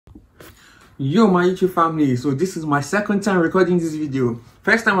Yo, my YouTube family, so this is my second time recording this video.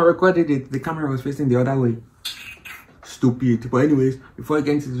 First time I recorded it, the camera was facing the other way. Stupid. But anyways, before I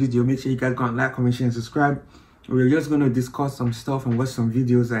get into the video, make sure you guys go and like, comment, share, and subscribe. We're just going to discuss some stuff and watch some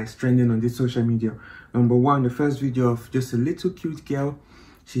videos that is trending on this social media. Number one, the first video of just a little cute girl.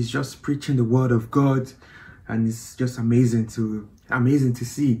 She's just preaching the word of God, and it's just amazing to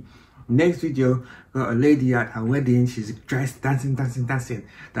see. Next video, got a lady at her wedding. She's dressed, dancing. That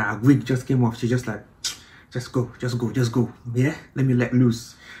her wig just came off. She's just like, just go. Yeah, let me let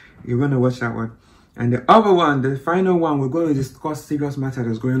loose. You're gonna watch that one. And the other one, the final one, we're going to discuss serious matter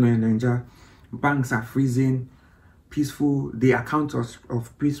that's going on in Nigeria. Banks are freezing the account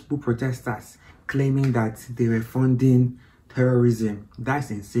of peaceful protesters claiming that they were funding terrorism. That's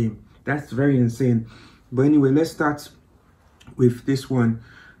insane. That's very insane. But anyway, let's start with this one.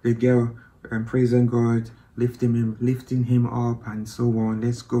 The girl praising God, lifting him up, and so on.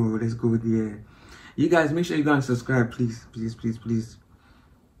 Let's go there. You guys, make sure you go and subscribe, please. I've been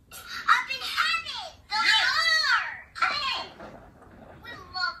having the Lord. Come on. We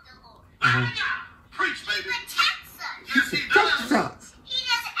love the Lord. Preach, baby. He protects us. Yes, he does. He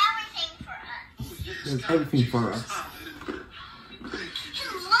does everything for us. He does everything for us. He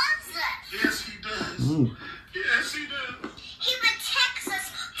loves us. Yes, he does. Yes, he does. He protects us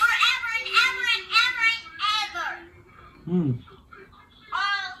forever and ever and ever and ever.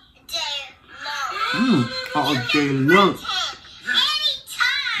 All day long. All day long.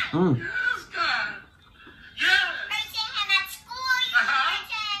 Anytime. Yes, God. Yes. Preaching him at school, you can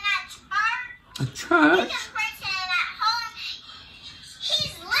preach him at church. A You church? can preach him at home.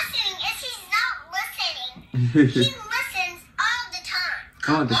 He's listening if he's not listening. He listens all the time.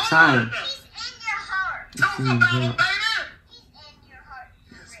 All the time. He's in your heart. Tell us about him, baby. He's in your heart.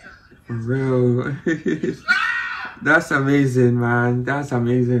 For real. That's amazing, man. That's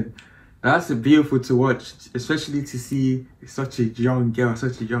amazing. That's beautiful to watch, especially to see such a young girl,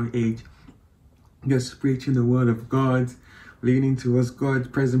 such a young age, just preaching the word of God, leaning towards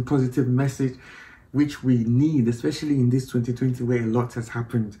God, present positive message, which we need, especially in this 2020 where a lot has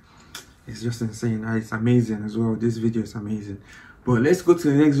happened. It's just insane. It's amazing as well. This video is amazing. But let's go to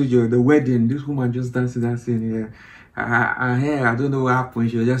the next video, the wedding. This woman just dancing here. I don't know what happened.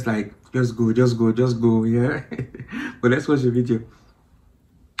 She was just like, just go, yeah. But let's watch the video.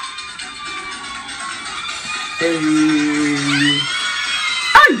 Hey!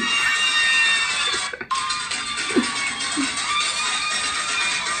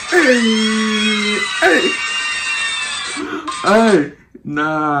 Hey! Hey!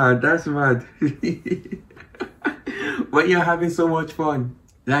 Nah, that's mad. When you're having so much fun,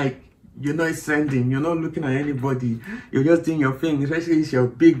 like, you're not sending, you're not looking at anybody, you're just doing your thing, especially it's your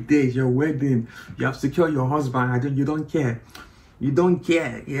big day, it's your wedding, you have secured your husband, you don't care,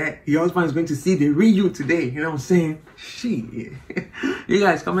 yeah, your husband is going to see the real you today, you know what I'm saying? Shit. You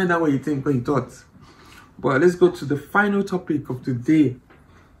guys, comment down what you think, what you thought. But let's go to the final topic of today.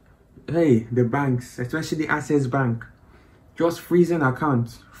 Hey, the banks, especially Access Bank, just freezing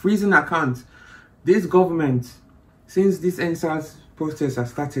accounts. This government, since this Sars protest has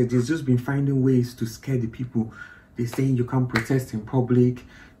started, it's just been finding ways to scare the people. They're saying you can't protest in public.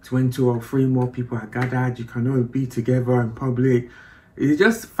 20 or 3 more people are gathered. You cannot be together in public. It's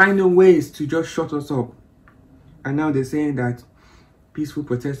just finding ways to just shut us up. And now they're saying that peaceful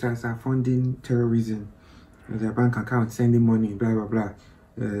protesters are funding terrorism. Their bank account, sending money, blah, blah, blah.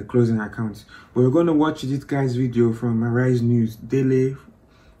 Closing accounts. But we're going to watch this guy's video from Arise News. Dele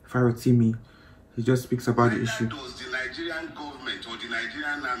Farotimi. He just speaks about the issue. The Nigerian government or the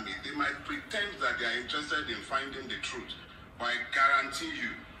Nigerian army, they might pretend that they are interested in finding the truth. But I guarantee you,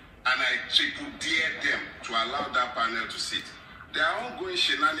 and I triple dare them to allow that panel to sit. There are ongoing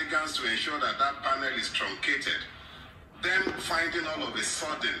shenanigans to ensure that that panel is truncated. Them finding all of a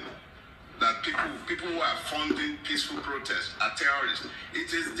sudden that people who are funding peaceful protests are terrorists.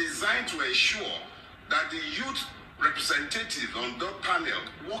 It is designed to ensure that the youth representative on that panel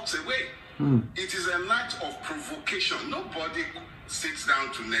walks away. It is an act of provocation. Nobody sits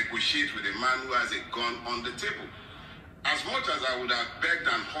down to negotiate with a man who has a gun on the table. As much as I would have begged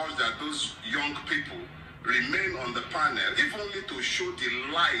and urged that those young people remain on the panel, if only to show the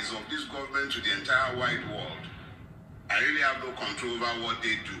lies of this government to the entire wide world, I really have no control over what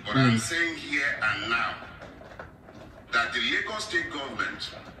they do. But I'm saying here and now that the Lagos State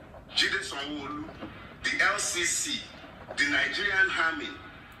government, Jide Sanwo-Olu, the LCC, the Nigerian army,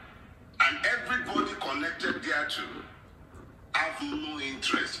 and everybody connected thereto have no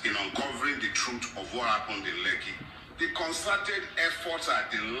interest in uncovering the truth of what happened in Lekki. The concerted efforts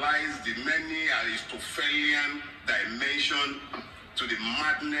at the lies, the many Aristotelian dimension to the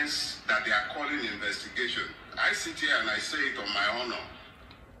madness that they are calling investigation. I sit here and I say it on my honor.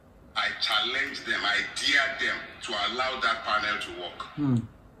 I challenge them, I dare them to allow that panel to work.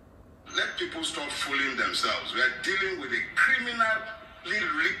 Let people stop fooling themselves. We are dealing with a criminally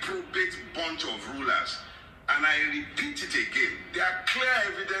reprobate bunch of rulers. And I repeat it again. There are clear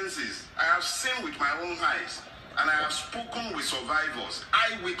evidences. I have seen with my own eyes. And I have spoken with survivors,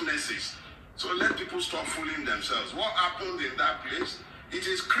 eyewitnesses. So let people stop fooling themselves. What happened in that place? It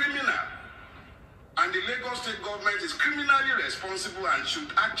is criminal. And the Lagos State government is criminally responsible and should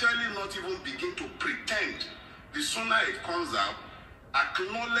actually not even begin to pretend. The sooner it comes out,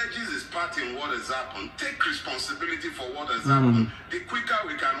 acknowledges its part in what has happened, take responsibility for what has happened, the quicker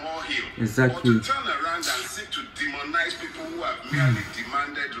we can all heal. Exactly. But to turn around and seek to demonize people who have merely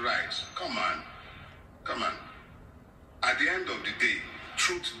demanded rights, come on. Come on. At the end of the day,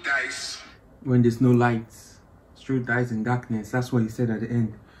 truth dies when there's no light. Truth dies in darkness. That's what he said at the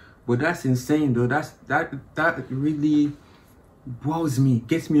end. But that's insane though. That really boils me,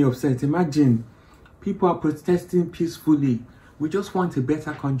 gets me upset. Imagine people are protesting peacefully. We just want a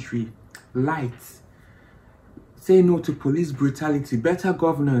better country, light, say no to police brutality, better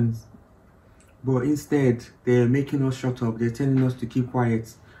governance. But instead, they're making us shut up. They're telling us to keep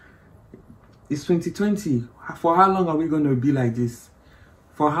quiet. It's 2020. For how long are we going to be like this?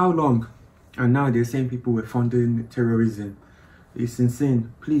 For how long? And now they're saying people were funding terrorism. It's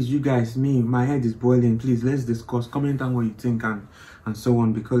insane. Please, you guys, my head is boiling. Please, let's discuss. Comment down what you think and so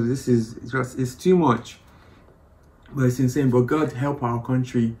on. Because this is just, it's too much. But it's insane. But God help our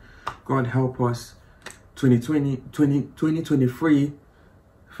country. God help us. 2023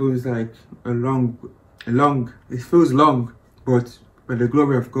 feels like it feels long, but by the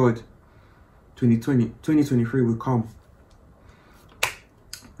glory of God, 2023 will come.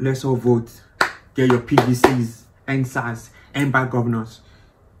 Let's all vote. Get your PVCs, end Sars, end bad governors.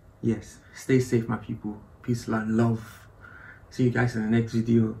 Yes, stay safe, my people. Peace, love. See you guys in the next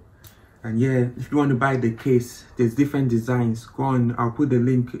video. And yeah, if you want to buy the case, there's different designs. Go on, I'll put the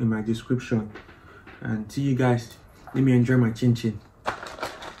link in my description. And see you guys. Let me enjoy my chin chin.